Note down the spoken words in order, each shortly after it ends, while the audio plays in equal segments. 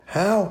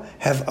How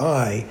have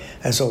I,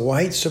 as a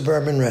white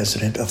suburban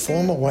resident, a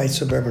former white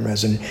suburban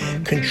resident,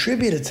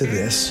 contributed to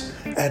this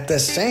at the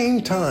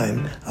same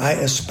time I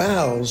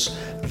espouse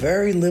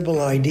very liberal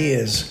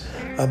ideas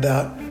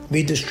about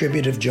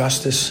redistributive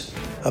justice,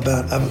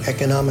 about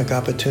economic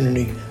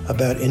opportunity,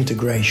 about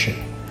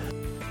integration?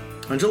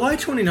 On July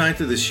 29th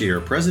of this year,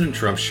 President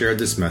Trump shared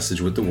this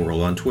message with the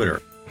world on Twitter.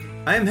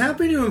 I am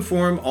happy to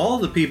inform all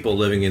the people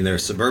living in their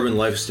suburban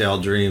lifestyle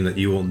dream that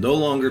you will no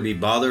longer be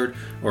bothered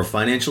or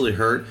financially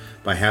hurt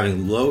by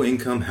having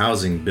low-income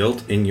housing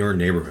built in your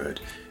neighborhood.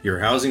 Your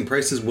housing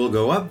prices will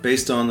go up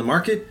based on the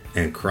market,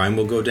 and crime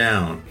will go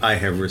down. I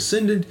have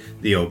rescinded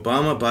the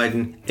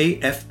Obama-Biden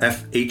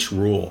AFFH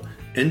rule.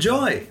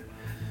 Enjoy!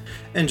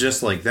 And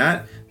just like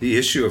that, the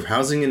issue of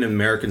housing in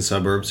American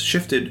suburbs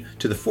shifted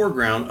to the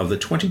foreground of the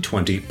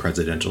 2020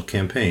 presidential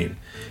campaign.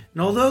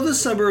 And although the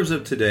suburbs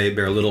of today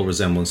bear little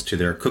resemblance to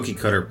their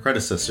cookie-cutter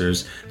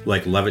predecessors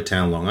like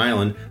Levittown, Long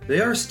Island, they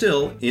are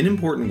still, in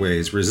important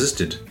ways,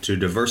 resistant to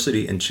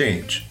diversity and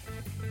change.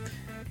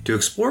 To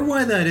explore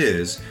why that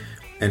is,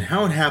 and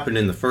how it happened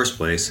in the first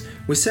place,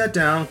 we sat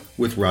down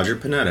with Roger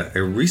Panetta,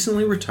 a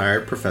recently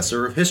retired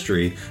professor of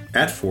history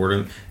at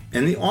Fordham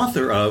and the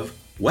author of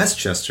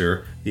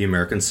Westchester, the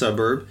American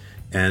Suburb,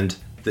 and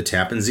The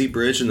Tappan Zee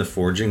Bridge and the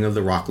Forging of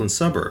the Rockland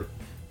Suburb.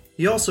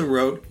 He also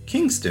wrote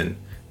Kingston,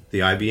 the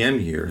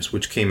IBM Years,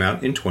 which came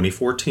out in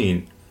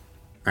 2014.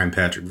 I'm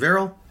Patrick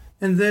Verrill,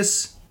 and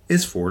this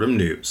is Fordham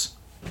News.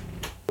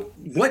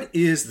 What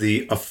is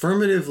the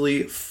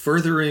Affirmatively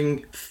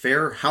Furthering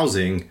Fair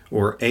Housing,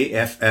 or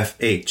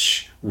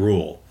AFFH,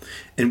 rule?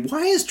 And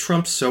why is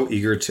Trump so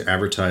eager to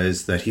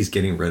advertise that he's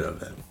getting rid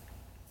of it?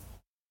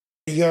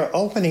 Your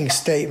opening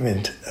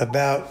statement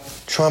about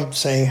Trump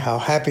saying how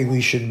happy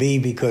we should be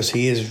because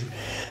he is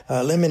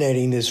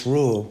eliminating this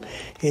rule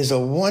is a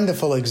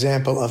wonderful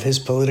example of his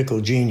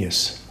political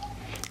genius.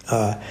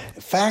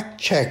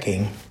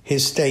 Fact-checking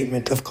his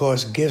statement, of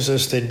course, gives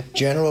us the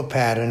general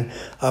pattern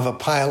of a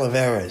pile of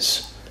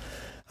errors.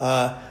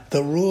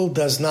 The rule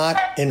does not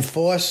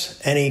enforce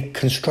any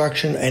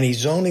construction, any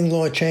zoning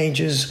law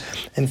changes.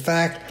 In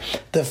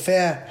fact, the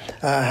Fair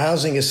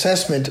Housing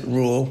Assessment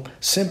Rule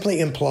simply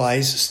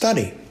implies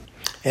study.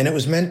 And it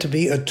was meant to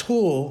be a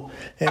tool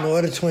in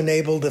order to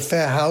enable the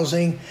fair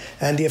housing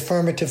and the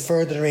affirmative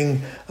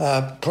furthering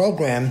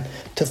program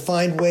to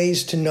find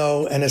ways to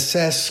know and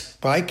assess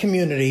by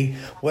community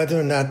whether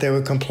or not they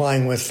were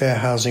complying with fair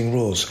housing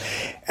rules.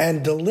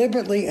 And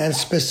deliberately and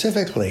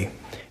specifically,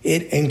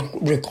 it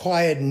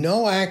required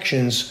no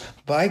actions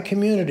by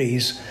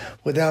communities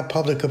without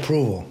public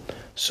approval.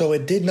 So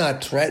it did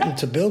not threaten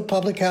to build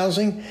public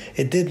housing.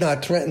 It did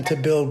not threaten to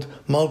build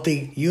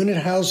multi-unit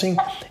housing.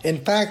 In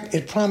fact,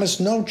 it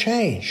promised no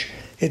change.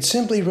 It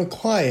simply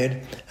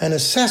required an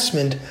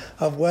assessment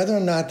of whether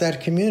or not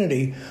that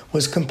community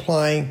was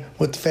complying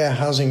with fair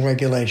housing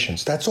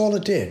regulations. That's all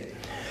it did.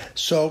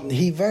 So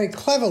he very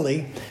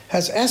cleverly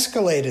has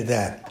escalated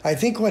that. I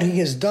think what he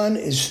has done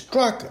is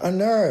struck a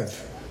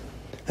nerve,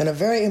 and a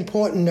very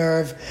important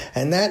nerve,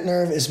 and that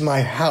nerve is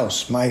my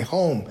house, my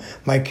home,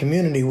 my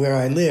community where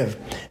I live.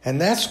 And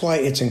that's why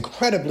it's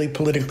incredibly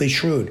politically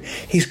shrewd.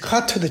 He's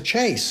cut to the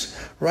chase,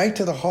 right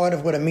to the heart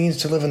of what it means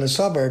to live in the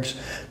suburbs,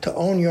 to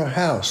own your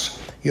house,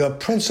 your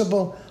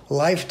principal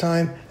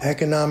lifetime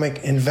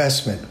economic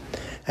investment.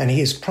 And he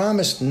has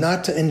promised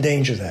not to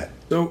endanger that.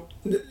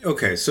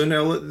 So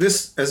now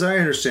this, as I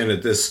understand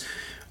it, this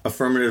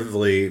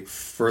affirmatively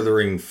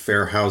furthering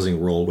fair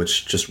housing rule,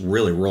 which just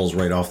really rolls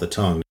right off the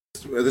tongue.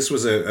 This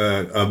was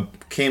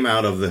came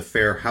out of the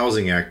Fair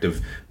Housing Act of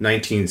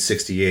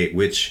 1968,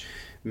 which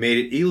made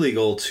it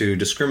illegal to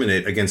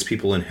discriminate against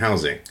people in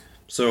housing.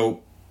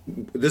 So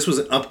this was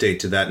an update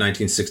to that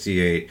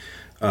 1968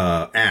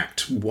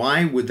 act.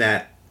 Why would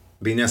that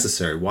be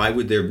necessary? Why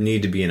would there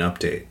need to be an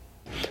update?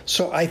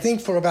 So I think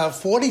for about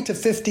 40 to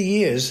 50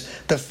 years,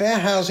 the Fair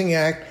Housing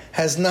Act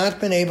has not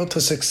been able to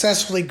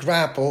successfully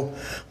grapple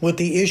with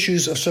the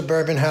issues of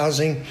suburban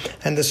housing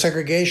and the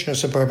segregation of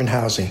suburban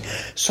housing.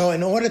 So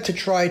in order to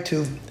try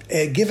to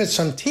give it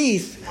some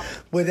teeth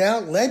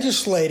without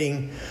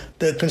legislating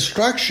the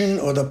construction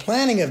or the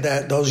planning of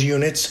those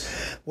units,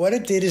 what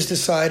it did is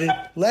decided,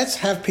 let's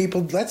have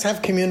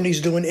communities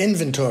do an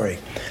inventory,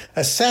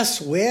 assess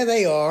where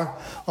they are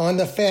on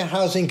the fair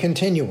housing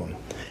continuum,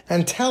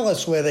 and tell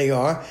us where they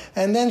are,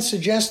 and then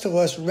suggest to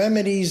us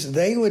remedies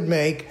they would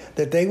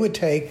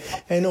take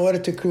in order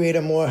to create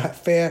a more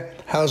fair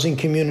housing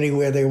community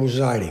where they're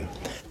residing.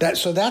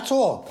 So that's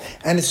all.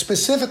 And it's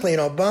specifically,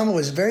 and Obama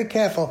was very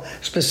careful,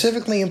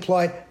 specifically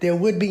implied there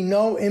would be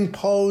no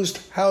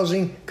imposed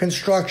housing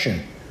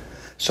construction.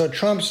 So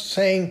Trump's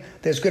saying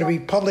there's going to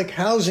be public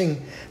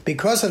housing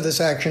because of this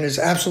action is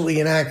absolutely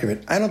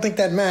inaccurate. I don't think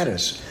that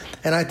matters.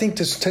 And I think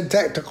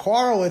to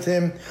quarrel with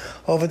him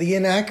over the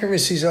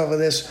inaccuracies over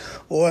this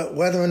or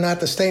whether or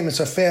not the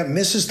statements are fair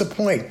misses the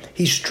point.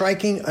 He's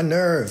striking a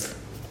nerve.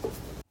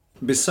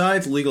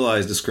 Besides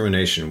legalized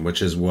discrimination,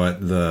 which is what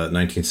the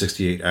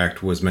 1968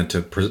 Act was meant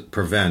to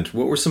prevent,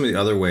 what were some of the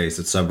other ways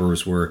that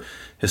suburbs were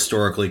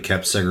historically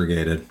kept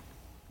segregated?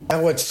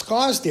 Now, what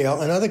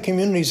Scarsdale and other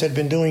communities had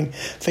been doing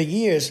for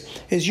years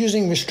is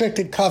using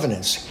restricted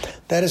covenants.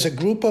 That is, a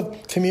group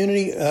of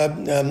community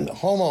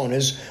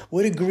homeowners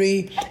would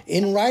agree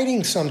in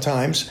writing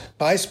sometimes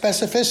by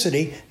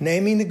specificity,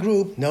 naming the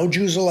group, no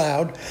Jews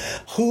allowed,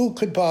 who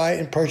could buy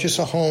and purchase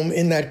a home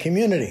in that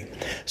community.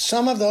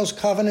 Some of those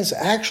covenants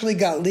actually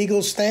got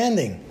legal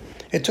standing.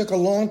 It took a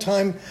long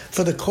time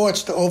for the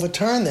courts to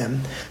overturn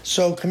them,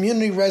 so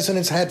community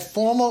residents had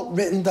formal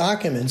written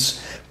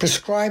documents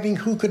prescribing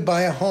who could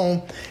buy a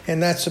home in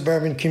that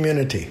suburban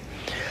community.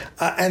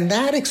 And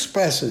that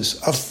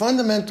expresses a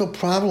fundamental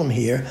problem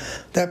here,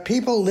 that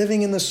people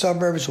living in the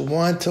suburbs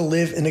want to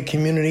live in a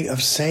community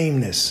of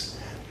sameness.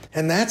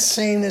 And that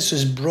sameness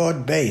is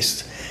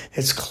broad-based.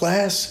 It's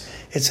class,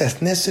 it's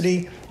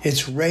ethnicity,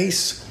 it's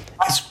race,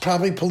 it's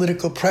probably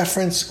political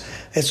preference.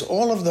 It's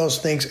all of those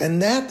things,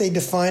 and that they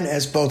define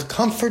as both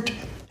comfort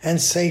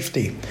and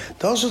safety.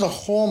 Those are the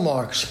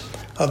hallmarks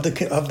of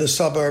the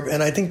suburb,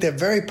 and I think they're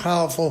very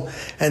powerful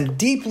and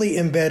deeply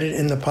embedded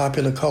in the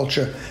popular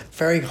culture.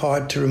 Very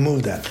hard to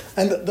remove that.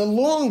 And the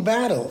long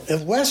battle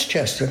of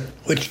Westchester,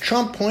 which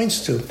Trump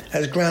points to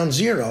as ground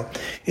zero,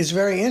 is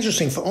very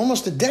interesting. For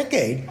almost a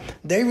decade,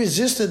 they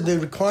resisted the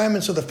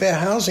requirements of the Fair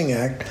Housing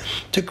Act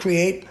to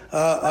create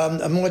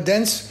a more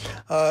dense,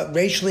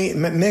 racially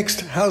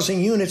mixed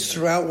housing units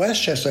throughout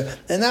Westchester,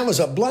 and that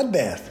was a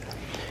bloodbath.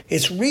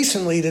 It's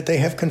recently that they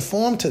have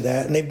conformed to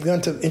that, and they've begun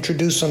to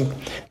introduce some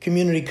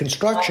community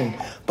construction.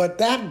 But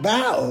that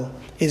battle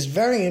is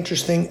very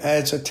interesting.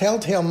 It's a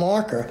telltale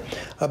marker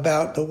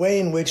about the way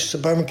in which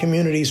suburban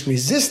communities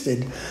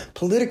resisted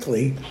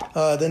politically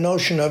the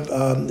notion of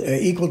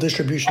equal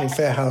distribution and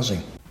fair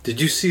housing.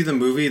 Did you see the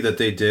movie that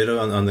they did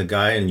on the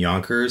guy in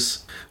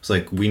Yonkers? It was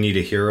like We Need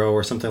a Hero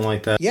or something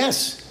like that?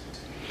 Yes.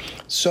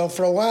 So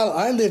for a while,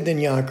 I lived in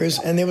Yonkers,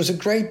 and there was a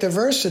great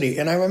diversity.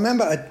 And I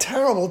remember a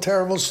terrible,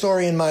 terrible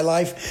story in my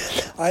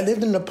life. I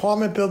lived in an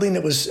apartment building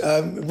that was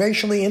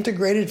racially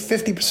integrated,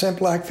 50%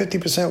 black,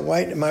 50%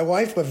 white. And my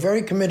wife was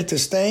very committed to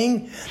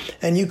staying,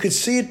 and you could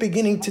see it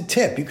beginning to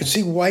tip. You could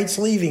see whites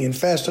leaving in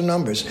faster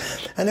numbers.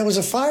 And there was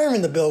a fire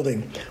in the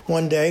building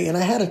one day, and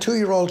I had a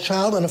 2-year-old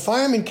child, and a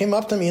fireman came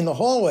up to me in the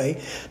hallway.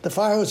 The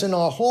fire was in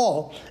our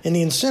hall in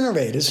the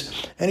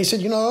incinerators. And he said,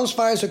 you know, those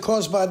fires are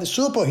caused by the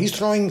super. He's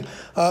throwing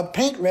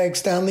paint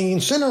rags down the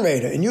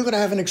incinerator, and you're going to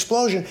have an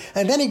explosion.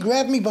 And then he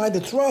grabbed me by the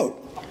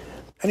throat,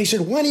 and he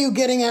said, when are you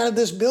getting out of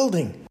this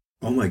building?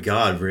 Oh my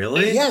God,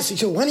 really? Yes, he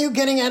said, when are you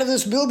getting out of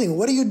this building?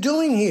 What are you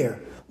doing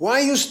here? Why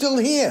are you still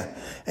here?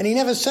 And he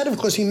never said, of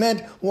course, he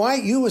meant why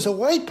you as a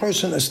white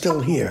person are still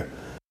here.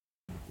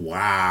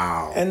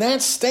 Wow. And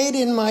that stayed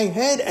in my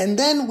head. And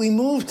then we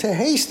moved to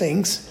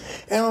Hastings.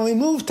 And when we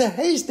moved to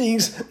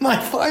Hastings, my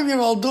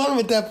 5-year-old daughter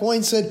at that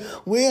point said,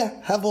 where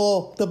have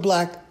all the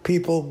black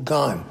people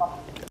gone?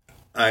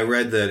 I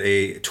read that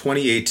a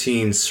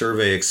 2018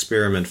 survey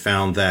experiment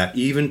found that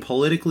even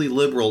politically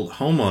liberal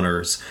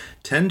homeowners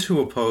tend to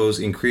oppose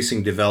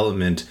increasing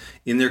development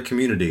in their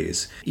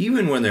communities,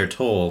 even when they're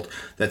told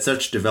that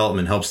such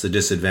development helps the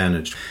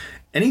disadvantaged.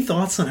 Any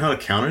thoughts on how to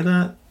counter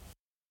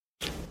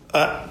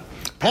that?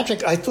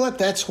 Patrick, I thought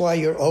that's why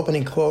your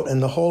opening quote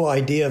and the whole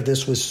idea of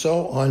this was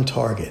so on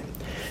target.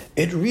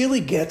 It really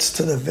gets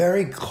to the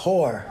very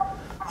core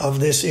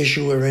of this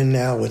issue we're in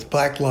now with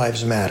Black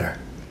Lives Matter.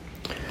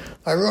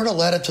 I wrote a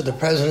letter to the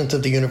president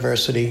of the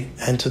university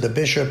and to the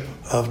bishop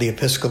of the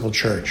Episcopal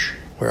Church,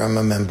 where I'm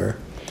a member.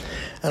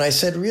 And I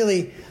said,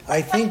 really,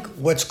 I think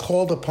what's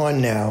called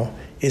upon now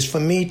is for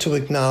me to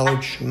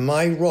acknowledge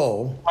my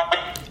role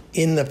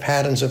in the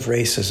patterns of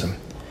racism,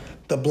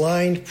 the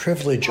blind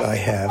privilege I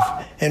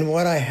have, and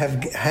what I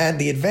have had,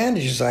 the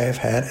advantages I have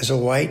had as a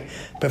white,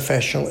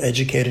 professional,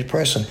 educated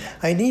person.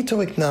 I need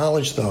to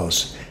acknowledge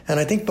those. And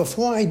I think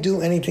before I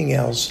do anything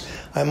else,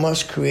 I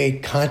must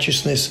create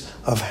consciousness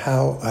of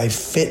how I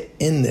fit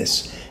in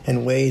this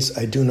in ways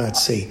I do not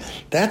see.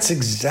 That's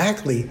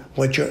exactly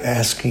what you're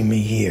asking me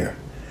here.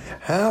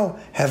 How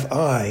have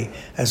I,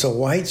 as a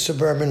white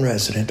suburban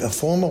resident, a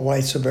former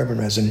white suburban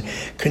resident,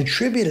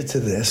 contributed to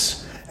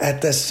this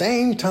at the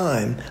same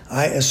time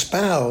I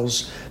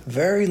espouse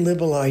very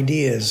liberal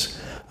ideas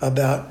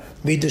about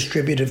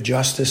redistributive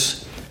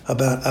justice,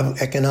 about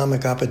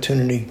economic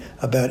opportunity,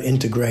 about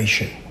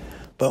integration?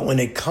 But when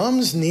it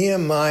comes near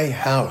my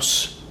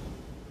house,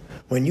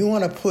 when you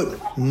want to put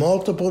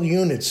multiple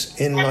units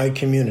in my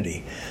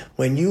community,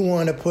 when you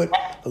want to put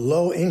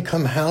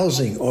low-income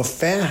housing or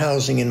fair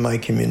housing in my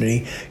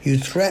community, you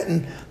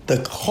threaten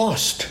the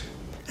cost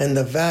and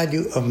the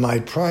value of my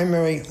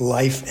primary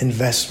life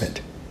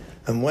investment.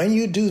 And when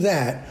you do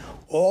that,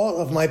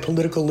 all of my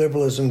political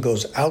liberalism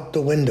goes out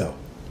the window.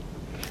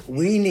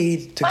 We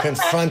need to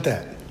confront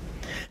that.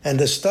 And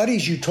the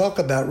studies you talk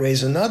about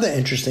raise another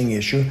interesting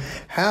issue.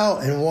 How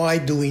and why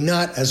do we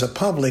not, as a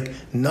public,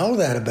 know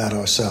that about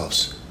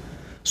ourselves?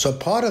 So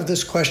part of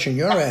this question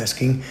you're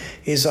asking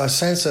is our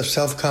sense of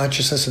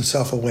self-consciousness and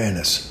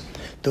self-awareness.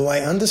 Do I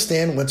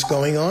understand what's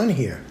going on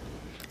here?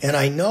 And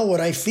I know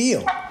what I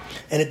feel.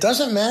 And it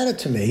doesn't matter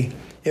to me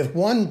if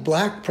one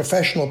black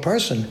professional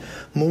person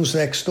moves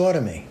next door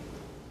to me.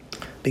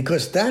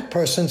 because that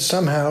person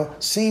somehow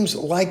seems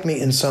like me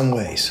in some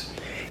ways.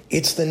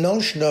 It's the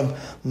notion of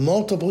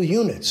multiple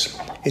units.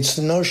 It's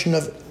the notion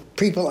of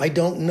people I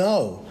don't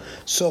know.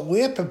 So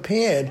we're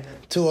prepared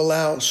to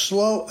allow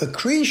slow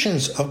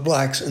accretions of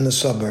blacks in the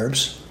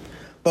suburbs,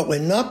 but we're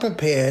not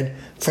prepared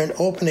for an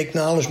open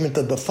acknowledgement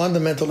of the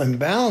fundamental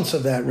imbalance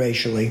of that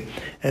racially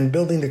and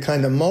building the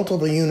kind of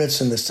multiple units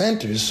in the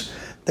centers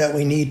that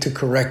we need to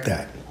correct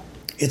that.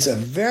 It's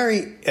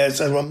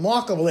a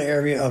remarkable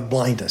area of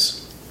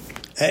blindness,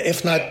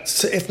 if not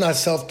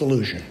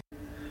self-delusion.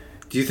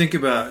 Do you think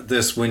about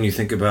this when you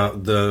think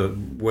about the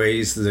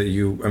ways that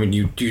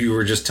you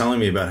were just telling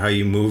me about how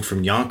you moved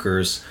from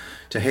Yonkers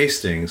to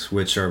Hastings,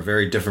 which are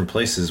very different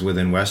places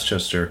within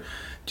Westchester.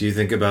 Do you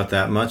think about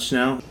that much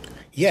now?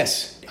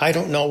 Yes. I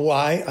don't know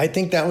why. I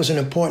think that was an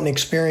important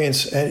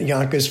experience at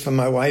Yonkers for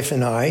my wife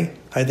and I.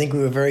 I think we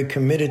were very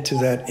committed to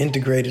that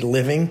integrated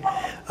living.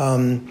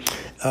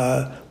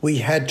 We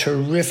had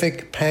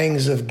terrific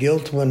pangs of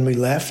guilt when we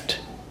left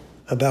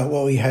about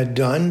what we had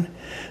done.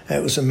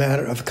 It was a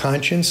matter of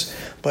conscience.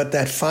 But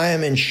that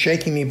fireman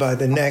shaking me by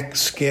the neck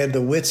scared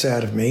the wits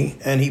out of me.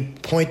 And he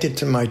pointed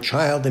to my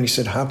child and he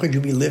said, "How could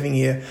you be living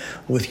here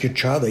with your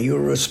child? Are you a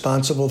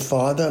responsible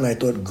father?" And I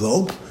thought,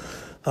 gulp.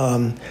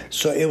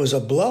 So it was a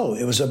blow.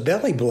 It was a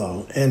belly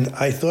blow. And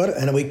I thought,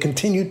 and we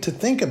continued to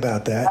think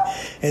about that.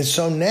 And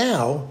so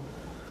now,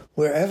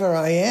 wherever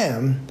I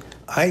am,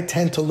 I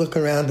tend to look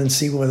around and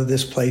see whether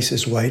this place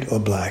is white or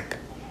black.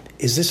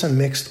 Is this a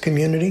mixed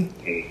community?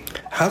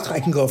 How I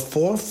can go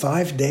 4 or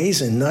 5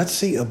 days and not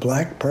see a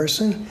black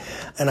person?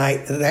 And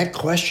that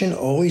question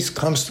always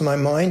comes to my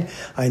mind.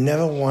 I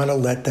never want to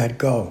let that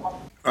go.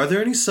 Are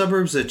there any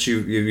suburbs that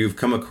you've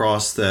come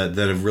across that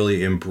have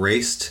really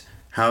embraced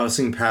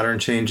housing pattern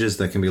changes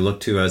that can be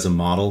looked to as a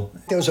model?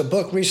 There was a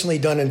book recently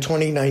done in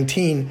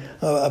 2019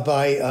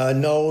 by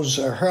Knowles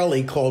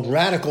Hurley called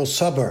Radical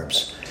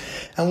Suburbs.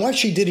 And what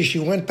she did is she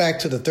went back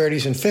to the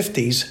 30s and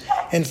 50s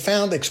and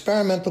found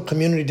experimental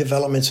community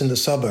developments in the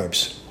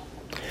suburbs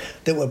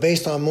that were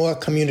based on more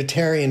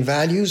communitarian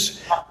values,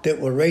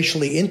 that were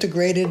racially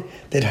integrated,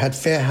 that had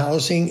fair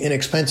housing,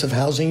 inexpensive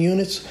housing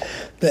units,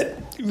 that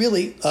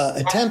really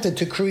attempted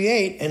to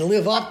create and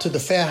live up to the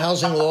Fair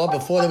Housing Law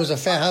before there was a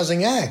Fair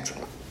Housing Act.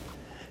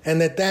 And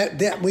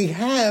that we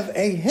have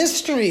a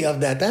history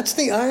of that. That's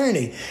the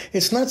irony.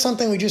 It's not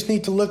something we just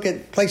need to look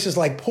at places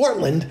like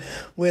Portland,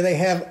 where they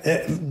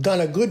have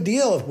done a good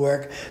deal of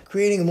work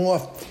creating more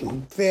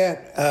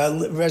fair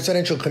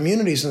residential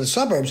communities in the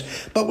suburbs,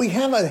 but we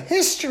have a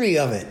history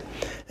of it.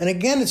 And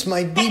again, it's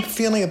my deep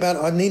feeling about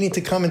our needing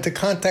to come into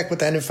contact with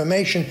that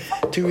information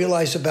to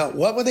realize about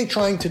what were they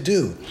trying to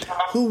do?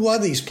 Who were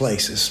these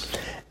places?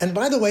 And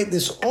by the way,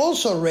 this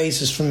also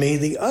raises for me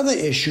the other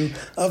issue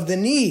of the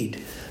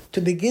need to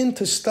begin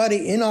to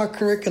study in our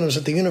curriculums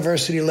at the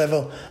university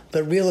level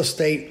the real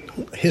estate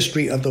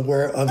history of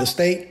the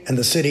state and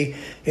the city,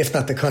 if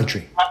not the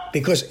country.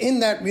 Because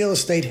in that real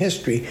estate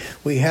history,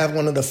 we have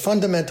one of the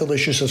fundamental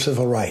issues of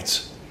civil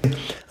rights.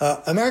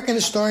 American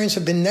historians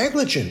have been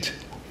negligent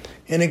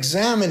in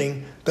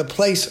examining the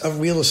place of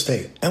real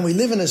estate. And we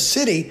live in a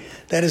city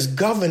that is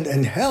governed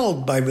and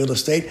held by real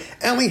estate,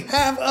 and we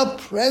have a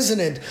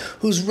president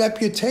whose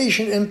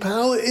reputation and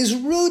power is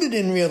rooted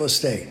in real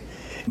estate.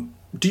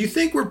 Do you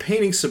think we're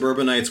painting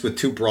suburbanites with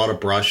too broad a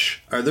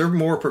brush? Are there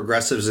more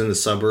progressives in the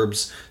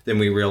suburbs than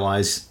we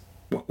realize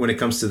when it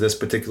comes to this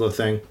particular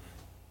thing?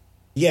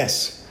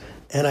 Yes.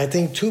 And I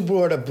think too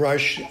broad a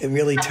brush, it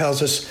really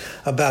tells us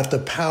about the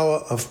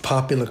power of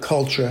popular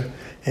culture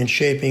and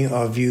shaping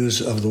our views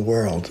of the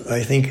world.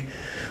 I think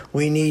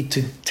we need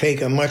to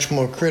take a much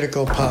more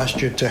critical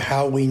posture to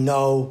how we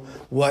know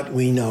what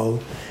we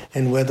know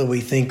and whether we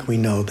think we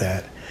know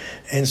that.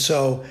 And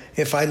so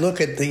if I look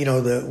at the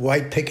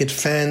white picket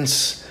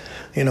fence,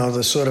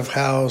 the sort of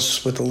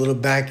house with a little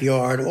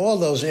backyard, all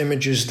those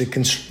images, the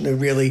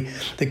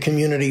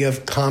community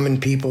of common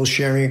people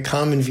sharing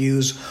common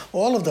views,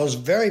 all of those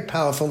very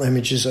powerful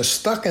images are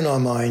stuck in our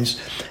minds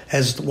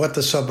as what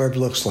the suburb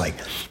looks like.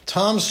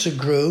 Tom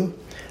Sugrue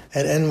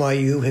at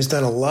NYU has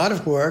done a lot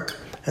of work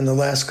in the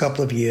last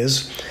couple of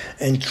years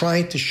in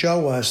trying to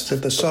show us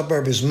that the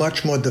suburb is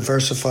much more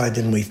diversified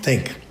than we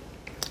think.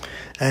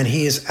 And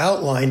he has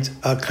outlined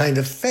a kind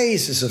of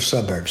phases of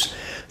suburbs.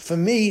 For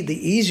me, the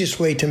easiest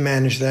way to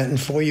manage that, and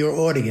for your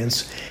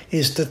audience,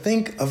 is to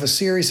think of a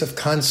series of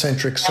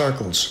concentric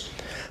circles.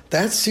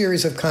 That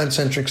series of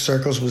concentric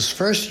circles was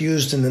first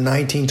used in the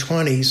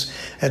 1920s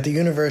at the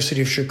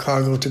University of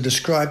Chicago to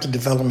describe the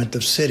development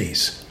of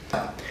cities.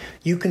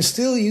 You can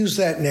still use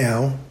that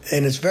now,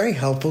 and it's very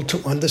helpful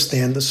to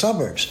understand the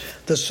suburbs.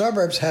 The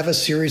suburbs have a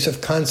series of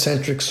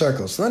concentric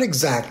circles. Not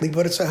exactly,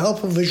 but it's a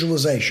helpful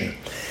visualization.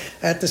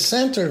 At the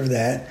center of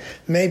that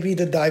may be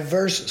the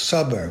diverse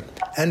suburb,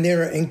 and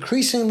there are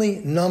increasingly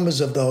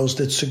numbers of those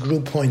that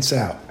Sugrue points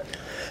out.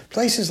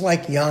 places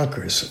like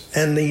Yonkers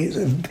and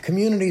the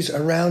communities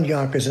around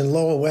Yonkers in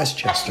Lower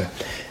Westchester.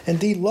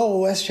 Indeed, Lower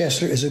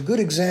Westchester is a good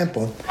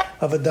example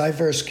of a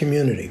diverse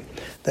community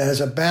that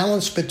has a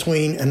balance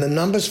between, and the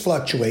numbers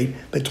fluctuate,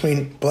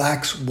 between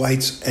blacks,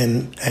 whites,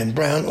 and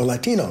brown or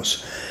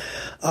Latinos.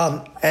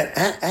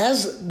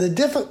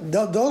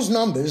 Those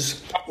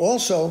numbers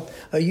also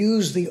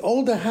use the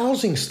older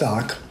housing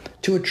stock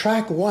to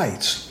attract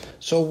whites.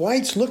 So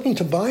whites looking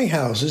to buy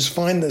houses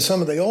find that some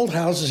of the old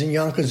houses in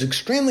Yonkers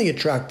extremely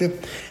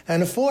attractive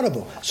and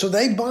affordable. So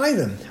they buy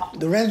them.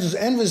 The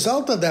end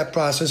result of that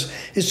process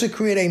is to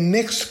create a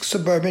mixed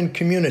suburban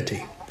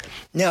community.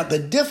 Now, the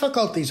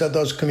difficulties of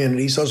those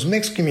communities, those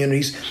mixed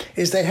communities,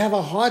 is they have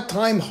a hard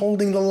time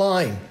holding the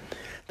line.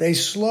 They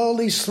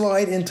slowly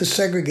slide into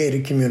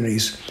segregated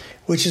communities,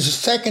 which is a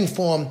second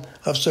form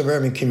of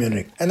suburban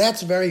community. And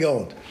that's very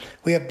old.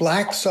 We have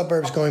black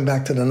suburbs going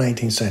back to the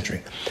 19th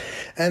century.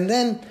 And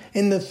then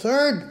in the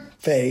third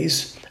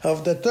phase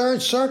of the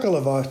third circle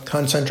of our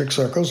concentric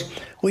circles,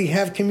 we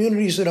have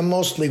communities that are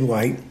mostly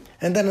white.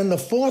 And then in the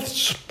fourth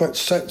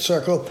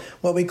circle,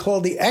 what we call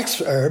the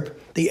exurb,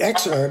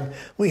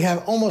 we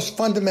have almost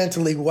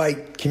fundamentally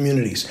white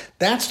communities.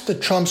 That's the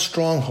Trump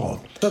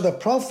stronghold. So the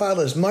profile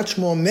is much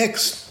more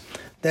mixed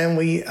than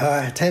we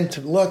tend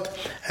to look,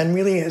 and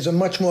really is a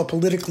much more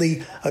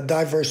politically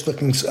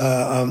diverse-looking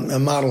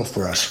model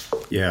for us.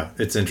 Yeah,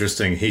 it's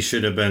interesting. He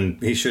should have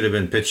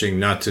been pitching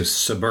not to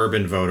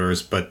suburban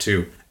voters, but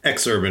to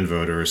exurban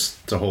voters.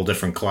 It's a whole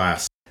different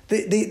class.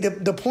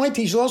 The point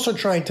he's also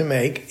trying to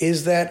make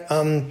is that,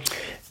 and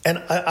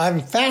I'm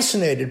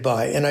fascinated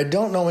by, and I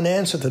don't know an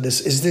answer to this,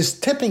 is this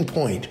tipping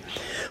point.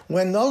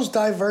 When those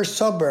diverse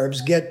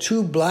suburbs get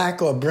too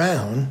black or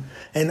brown,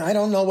 and I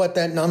don't know what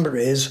that number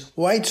is,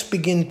 whites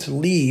begin to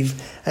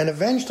leave, and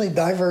eventually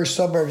diverse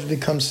suburbs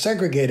become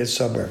segregated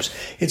suburbs.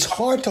 It's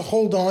hard to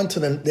hold on to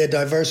their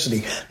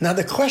diversity. Now,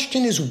 the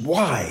question is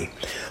why?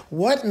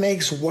 What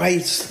makes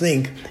whites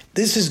think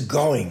this is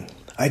going?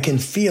 I can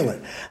feel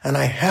it, and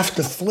I have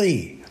to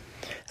flee.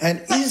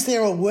 And is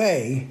there a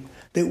way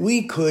that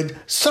we could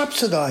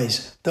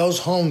subsidize those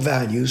home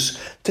values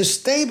to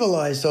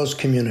stabilize those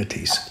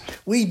communities?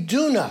 We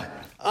do not.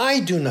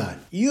 I do not.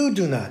 You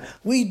do not.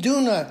 We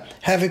do not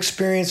have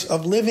experience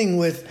of living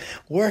with,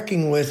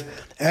 working with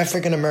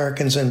African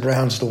Americans and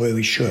browns the way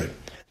we should.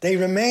 They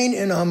remain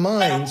in our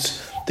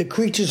minds the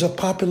creatures of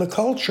popular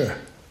culture.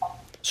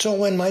 So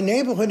when my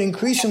neighborhood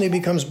increasingly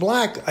becomes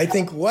black, I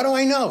think, what do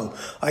I know?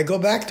 I go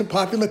back to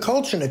popular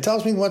culture and it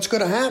tells me what's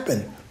going to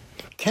happen.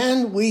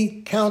 Can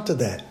we counter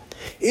that?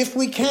 If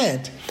we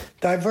can't,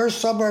 diverse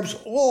suburbs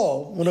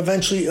all will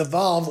eventually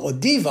evolve or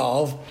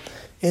devolve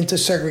into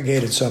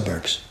segregated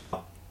suburbs.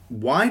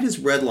 Why does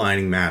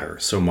redlining matter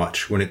so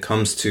much when it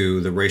comes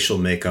to the racial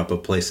makeup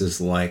of places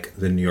like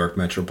the New York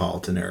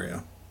metropolitan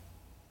area?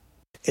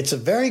 It's a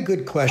very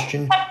good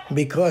question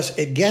because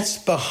it gets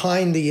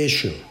behind the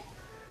issue.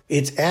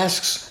 It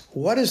asks,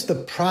 what is the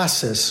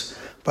process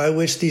by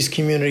which these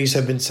communities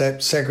have been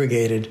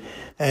segregated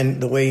and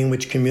the way in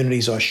which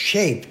communities are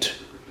shaped?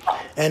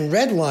 And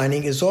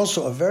redlining is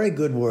also a very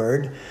good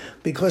word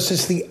because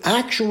it's the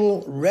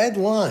actual red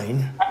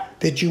line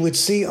that you would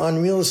see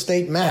on real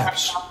estate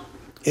maps.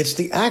 It's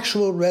the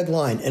actual red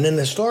line. And in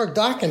historic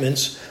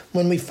documents,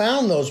 when we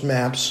found those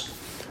maps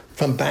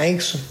from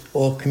banks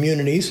or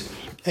communities,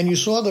 and you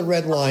saw the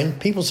red line,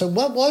 people said,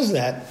 what was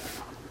that?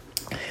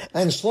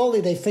 And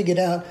slowly they figured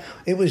out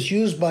it was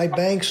used by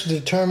banks to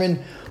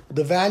determine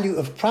the value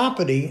of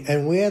property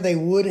and where they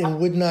would and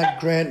would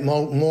not grant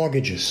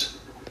mortgages.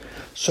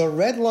 So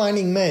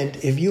redlining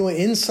meant if you were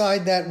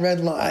inside that red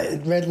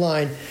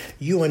line,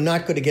 you were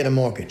not going to get a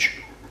mortgage.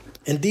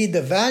 Indeed,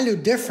 the value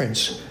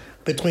difference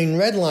between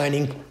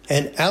redlining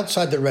and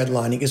outside the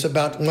redlining is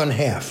about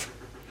 1/2.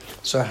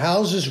 So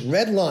houses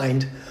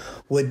redlined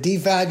were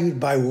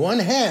devalued by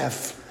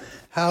 1/2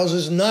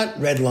 houses not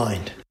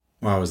redlined.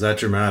 Wow, is that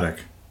dramatic?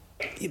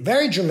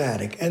 Very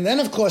dramatic. And then,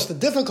 of course, the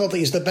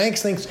difficulty is the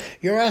banks think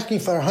you're asking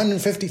for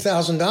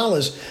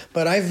 $150,000,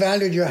 but I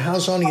valued your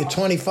house only at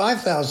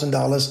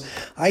 $25,000.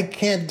 I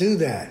can't do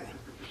that.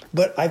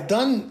 But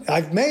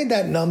I've made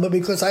that number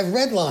because I've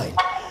redlined.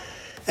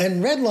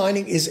 And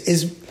redlining is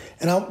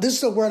this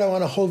is a word I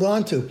want to hold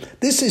on to.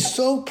 This is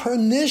so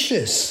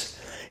pernicious.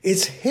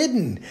 It's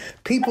hidden.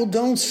 People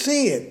don't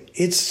see it.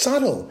 It's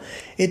subtle.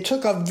 It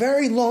took a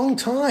very long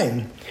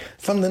time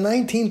from the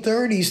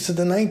 1930s to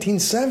the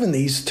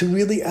 1970s to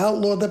really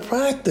outlaw the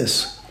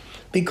practice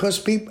because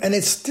people, and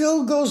it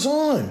still goes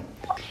on.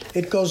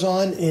 It goes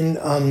on in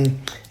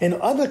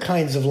other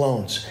kinds of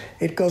loans.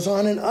 It goes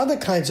on in other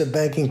kinds of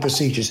banking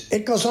procedures.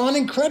 It goes on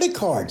in credit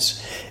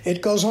cards.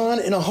 It goes on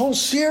in a whole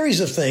series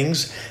of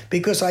things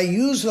because I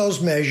use those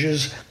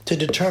measures to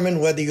determine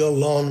whether you're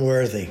loan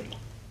worthy.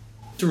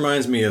 It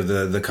reminds me of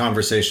the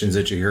conversations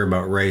that you hear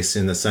about race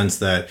in the sense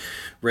that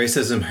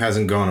racism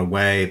hasn't gone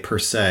away per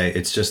se.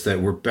 It's just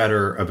that we're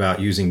better about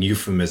using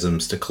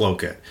euphemisms to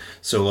cloak it.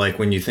 So like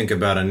when you think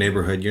about a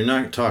neighborhood, you're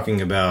not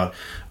talking about,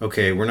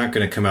 okay, we're not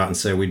going to come out and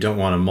say we don't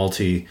want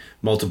a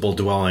multiple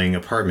dwelling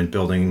apartment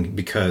building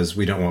because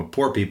we don't want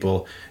poor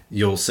people.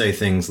 You'll say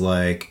things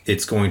like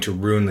it's going to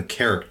ruin the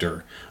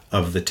character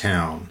of the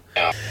town.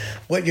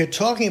 What you're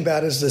talking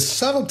about is the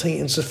subtlety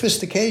and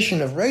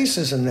sophistication of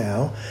racism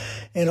now.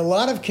 In a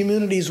lot of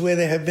communities where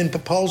there have been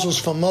proposals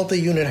for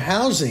multi-unit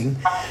housing,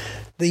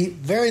 the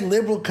very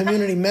liberal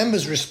community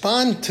members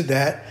respond to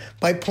that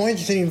by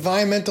pointing to the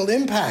environmental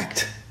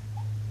impact.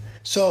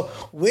 So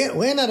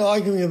we're not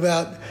arguing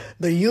about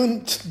the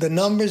units, the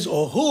numbers,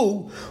 or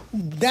who.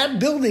 That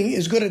building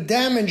is going to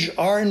damage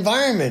our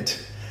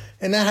environment,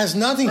 and that has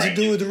nothing to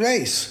do with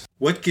race.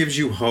 What gives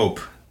you hope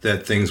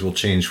that things will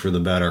change for the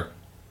better?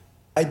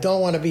 I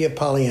don't want to be a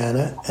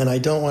Pollyanna, and I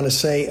don't want to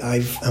say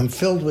I'm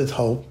filled with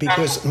hope,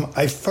 because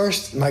my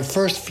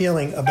first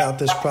feeling about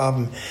this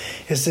problem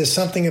is there's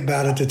something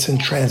about it that's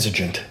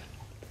intransigent.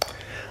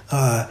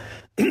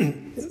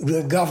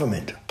 The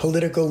government,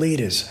 political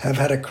leaders have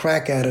had a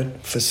crack at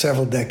it for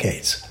several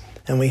decades,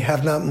 and we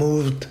have not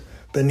moved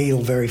the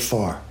needle very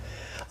far.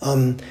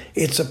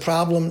 It's a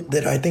problem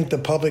that I think the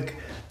public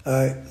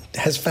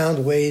has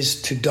found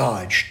ways to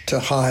dodge, to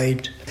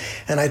hide.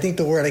 And I think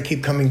the word I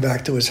keep coming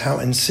back to is how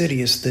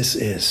insidious this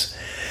is.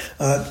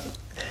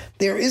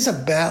 There is a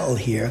battle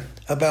here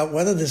about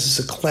whether this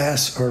is a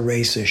class or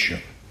race issue.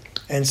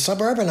 And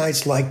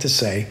suburbanites like to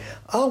say,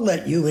 I'll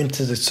let you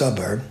into the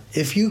suburb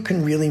if you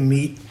can really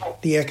meet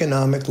the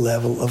economic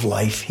level of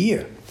life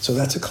here. So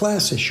that's a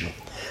class issue.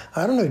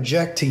 I don't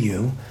object to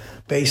you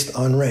based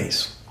on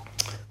race.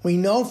 We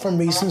know from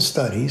recent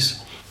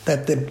studies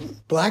that the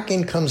black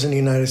incomes in the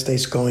United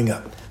States are going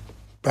up.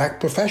 Black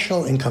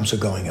professional incomes are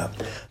going up.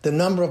 The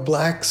number of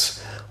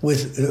blacks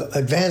with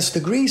advanced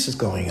degrees is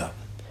going up.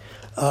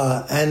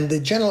 And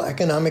the general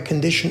economic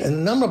condition and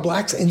the number of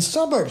blacks in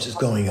suburbs is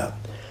going up.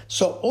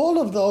 So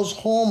all of those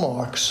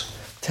hallmarks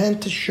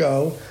tend to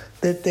show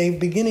that they're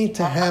beginning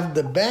to have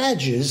the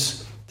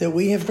badges that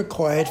we have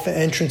required for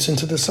entrance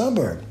into the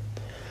suburb.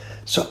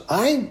 So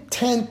I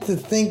tend to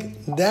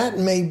think that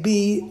may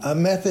be a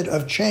method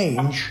of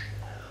change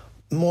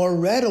more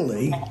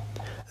readily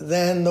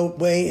than the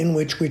way in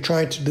which we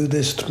try to do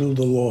this through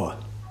the law.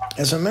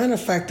 As a matter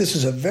of fact, this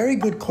is a very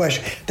good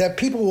question that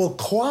people will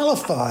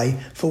qualify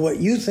for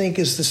what you think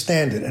is the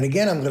standard. And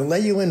again, I'm going to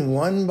let you in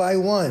one by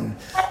one,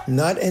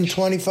 not in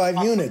 25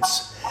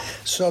 units.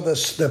 So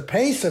the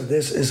pace of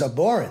this is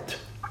abhorrent.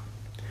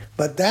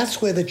 But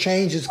that's where the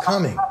change is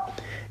coming.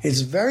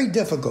 It's very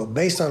difficult,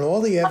 based on all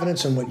the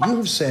evidence and what you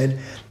have said,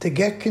 to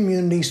get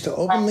communities to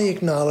openly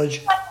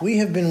acknowledge we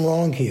have been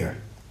wrong here.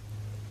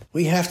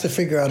 We have to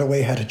figure out a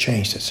way how to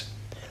change this.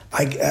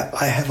 I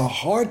have a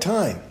hard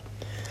time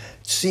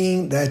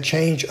seeing that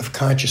change of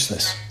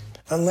consciousness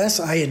unless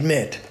I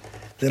admit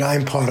that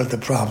I'm part of the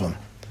problem.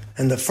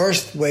 And the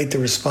first way to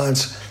respond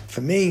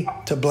for me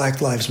to Black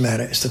Lives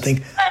Matter is to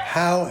think,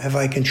 how have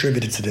I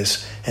contributed to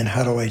this and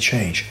how do I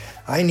change?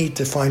 I need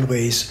to find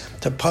ways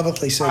to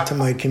publicly say to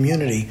my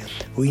community,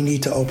 we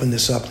need to open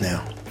this up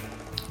now.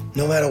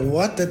 No matter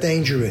what the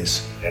danger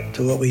is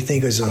to what we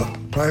think is a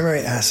primary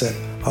asset,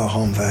 our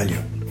home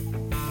value.